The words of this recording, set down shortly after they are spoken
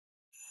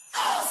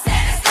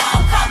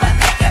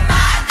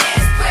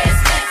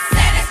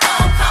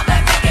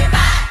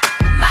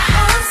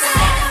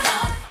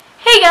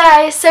Hey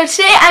guys, so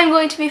today I'm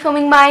going to be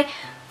filming my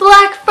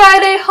Black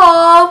Friday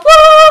haul.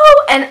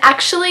 Woo! And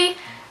actually,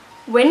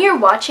 when you're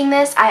watching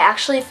this, I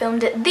actually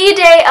filmed it the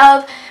day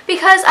of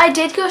because I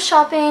did go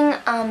shopping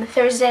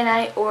Thursday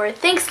night or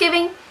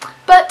Thanksgiving,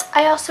 but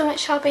I also went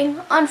shopping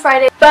on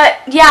Friday. But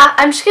yeah,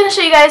 I'm just going to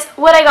show you guys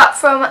what I got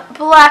from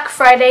Black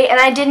Friday, and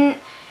I didn't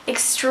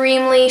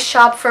extremely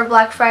shop for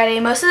Black Friday.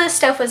 Most of this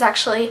stuff was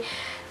actually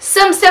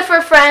some stuff for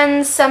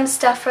friends, some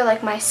stuff for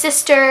like my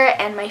sister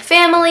and my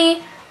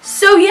family.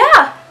 So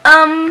yeah,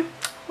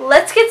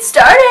 let's get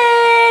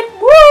started.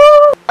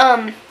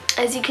 Woo!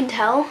 As you can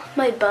tell,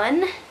 my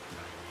bun,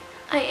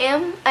 I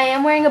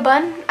am wearing a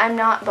bun. I'm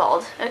not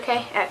bald.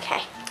 Okay.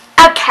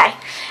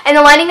 And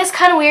the lighting is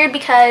kind of weird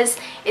because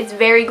it's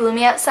very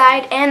gloomy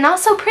outside and not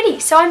so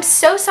pretty. So I'm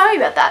so sorry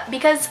about that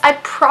because I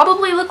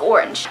probably look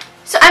orange.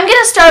 So I'm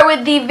gonna start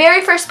with the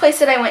very first place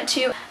that I went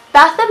to,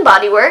 Bath &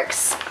 Body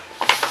Works.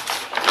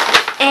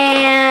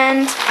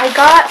 And I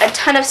got a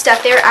ton of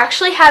stuff. They were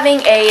actually having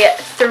a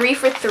 3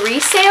 for 3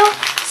 sale.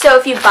 So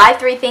if you buy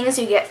 3 things,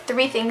 you get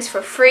 3 things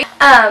for free.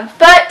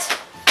 But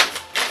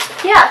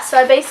yeah, so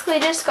I basically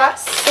just got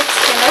 6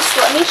 candles.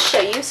 So let me show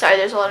you. Sorry,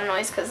 there's a lot of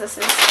noise because this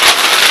is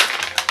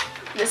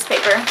this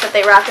paper that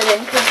they wrap it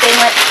in because they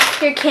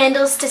want your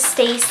candles to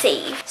stay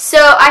safe. So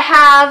I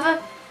have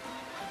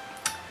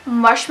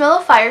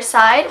Marshmallow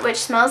Fireside, which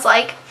smells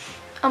like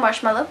a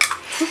marshmallow.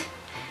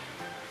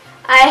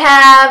 I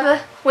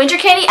have Winter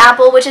Candy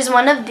Apple, which is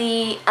one of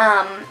the,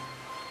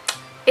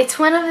 it's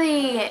one of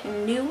the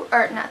new,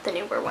 or not the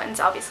newer ones,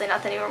 obviously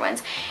not the newer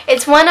ones.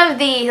 It's one of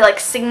the,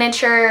 like,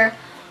 signature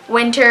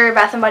winter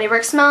Bath & Body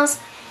Works smells.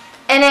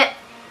 And it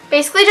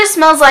basically just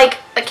smells like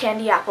a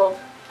candy apple.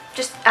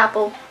 Just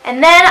apple.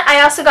 And then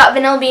I also got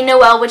Vanilla Bean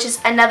Noel, which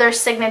is another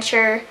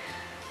signature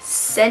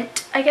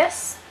scent, I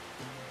guess.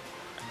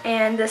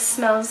 And this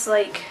smells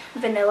like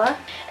vanilla.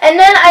 And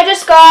then I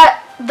just got,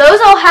 those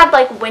all had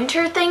like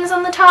winter things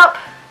on the top,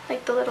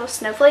 like the little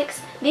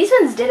snowflakes. These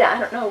ones didn't, I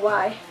don't know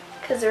why,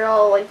 because they're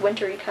all like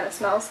wintry kind of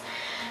smells.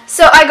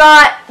 So I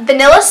got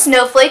Vanilla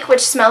Snowflake,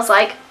 which smells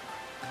like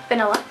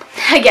vanilla,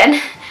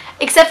 again,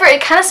 except for it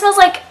kind of smells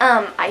like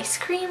ice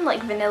cream,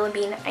 like vanilla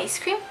bean ice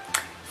cream.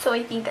 So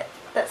I think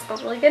that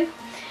smells really good.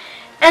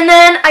 And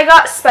then I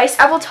got Spiced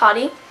Apple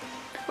Toddy,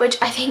 which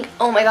I think,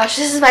 oh my gosh,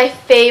 this is my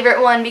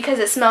favorite one because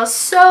it smells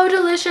so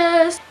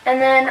delicious.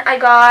 And then I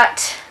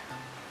got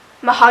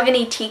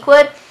Mahogany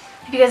Teakwood.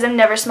 If you guys have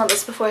never smelled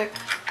this before,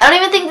 I don't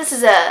even think this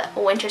is a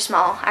winter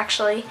smell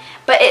actually,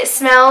 but it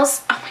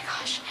smells, oh my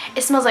gosh,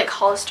 it smells like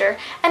Hollister,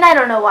 and I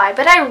don't know why,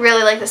 but I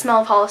really like the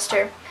smell of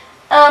Hollister.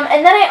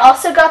 And then I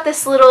also got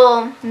this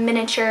little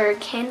miniature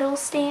candle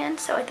stand,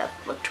 so I thought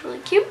it looked really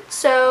cute,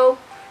 so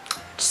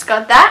just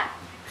got that.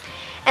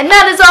 And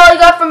that is all I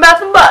got from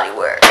Bath & Body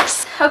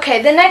Works.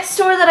 Okay, the next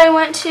store that I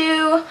went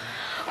to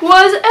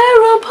was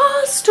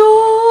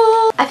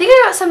Aeropostale. I think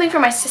I got something for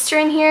my sister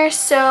in here,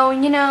 so,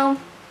 you know,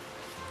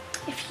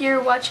 if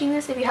you're watching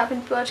this, if you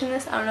happen to be watching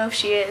this, I don't know if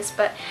she is,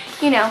 but,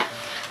 you know,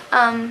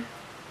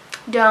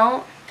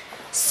 don't.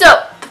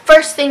 So, the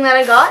first thing that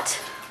I got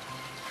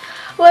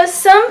was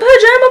some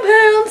pajama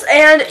pants,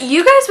 and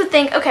you guys would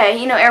think, okay,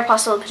 you know,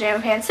 Aeropostale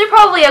pajama pants, they're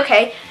probably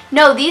okay.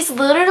 No, these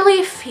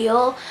literally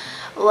feel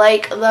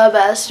like the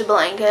best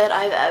blanket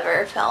I've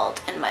ever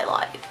felt in my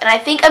life. And I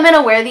think I'm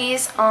gonna wear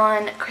these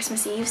on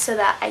Christmas Eve so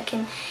that I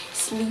can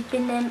sleep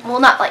in them. Well,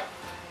 not like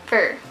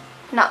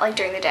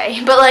during the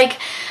day, but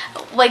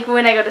like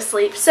when I go to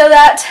sleep, so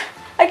that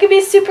I can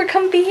be super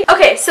comfy.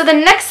 Okay, so the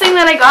next thing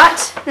that I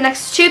got, the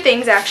next 2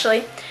 things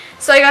actually.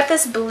 So I got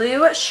this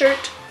blue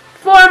shirt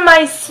for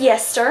my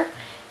sister.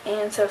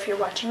 And so if you're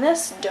watching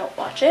this, don't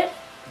watch it.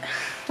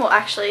 Well,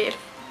 actually, if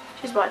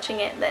she's watching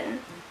it,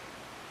 then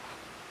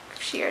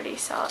she already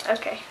saw it.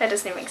 Okay, that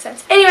doesn't even make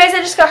sense. Anyways, I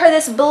just got her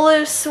this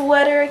blue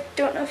sweater. I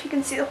don't know if you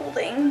can see the whole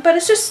thing, but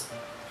it's just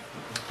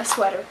a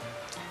sweater.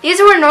 These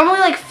were normally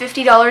like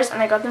 $50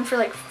 and I got them for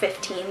like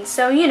 $15,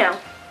 so you know.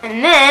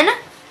 And then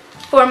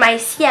for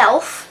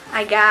myself,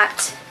 I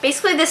got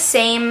basically the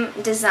same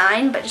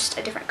design but just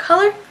a different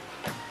color.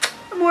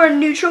 A more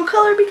neutral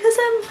color because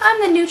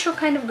I'm the neutral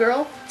kind of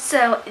girl.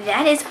 So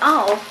that is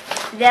all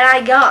that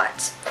I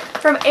got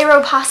from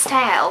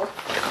Aeropostale.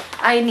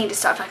 I need to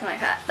stop talking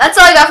like that. That's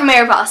all I got from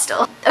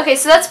Aeropostale. Okay,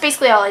 so that's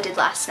basically all I did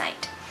last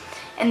night.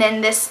 And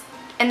then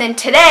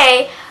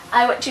today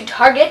I went to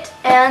Target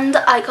and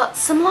I got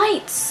some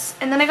lights.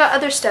 And then I got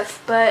other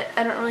stuff, but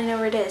I don't really know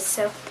where it is.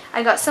 So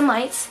I got some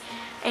lights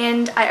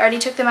and I already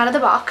took them out of the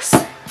box.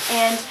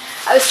 And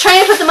I was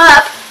trying to put them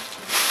up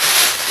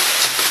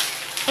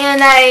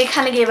and I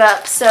kind of gave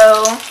up.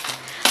 So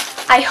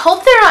I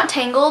hope they're not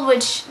tangled,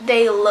 which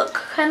they look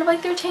kind of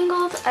like they're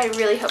tangled. I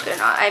really hope they're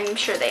not. I'm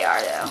sure they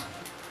are though.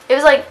 It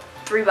was like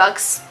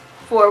 $3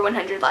 for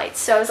 100 lights.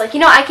 So I was like, you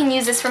know, I can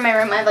use this for my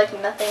room. I have like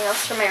nothing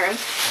else for my room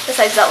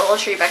besides that little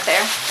tree back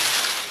there.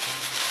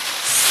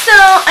 So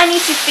I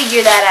need to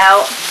figure that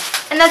out.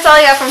 And that's all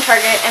I got from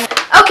Target. And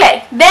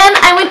okay, then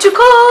I went to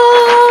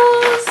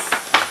Kohl's.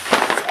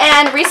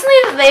 And recently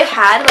they've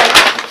had like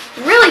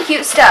really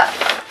cute stuff.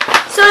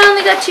 So I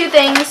only got 2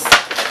 things.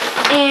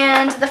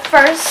 And the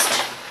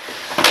first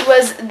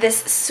was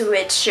this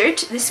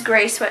sweatshirt, this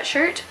gray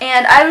sweatshirt.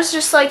 And I was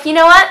just like, you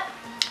know what?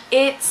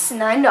 It's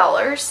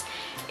 $9.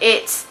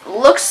 It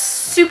looks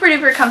super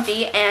duper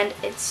comfy and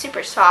it's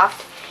super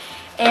soft.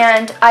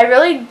 And I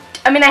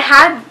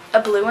had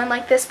a blue one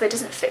like this, but it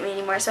doesn't fit me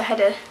anymore, so I had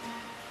to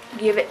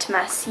give it to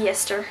my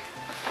sister.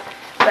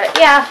 But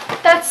yeah,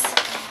 that's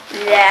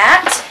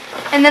that.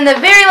 And then the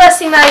very last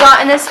thing that I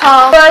got in this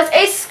haul was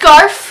a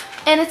scarf.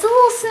 And it's a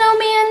little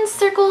snowman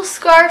circle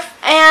scarf.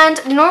 And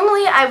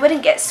normally I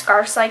wouldn't get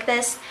scarves like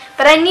this,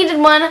 but I needed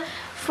one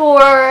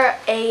for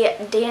a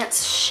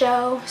dance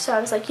show. So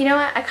I was like, you know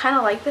what? I kind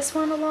of like this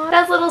one a lot. It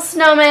has a little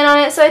snowman on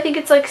it, so I think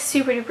it's like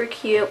super duper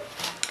cute.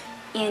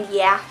 And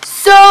yeah.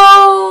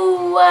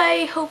 So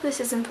I hope this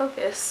is in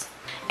focus.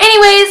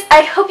 Anyways,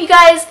 I hope you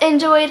guys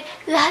enjoyed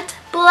that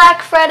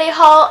Black Friday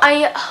haul.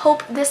 I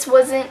hope this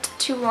wasn't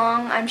too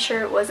long. I'm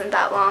sure it wasn't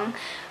that long.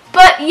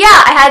 But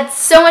yeah, I had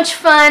so much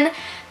fun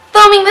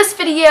filming this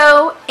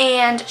video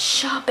and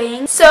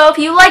shopping. So if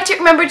you liked it,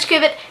 remember to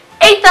give it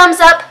a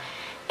thumbs up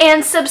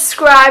and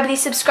subscribe. The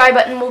subscribe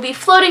button will be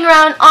floating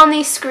around on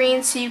the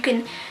screen, so you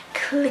can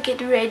click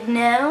it right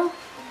now.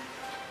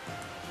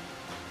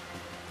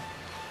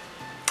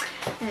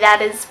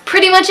 That is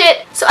pretty much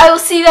it. So I will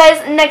see you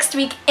guys next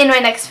week in my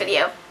next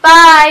video.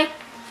 Bye!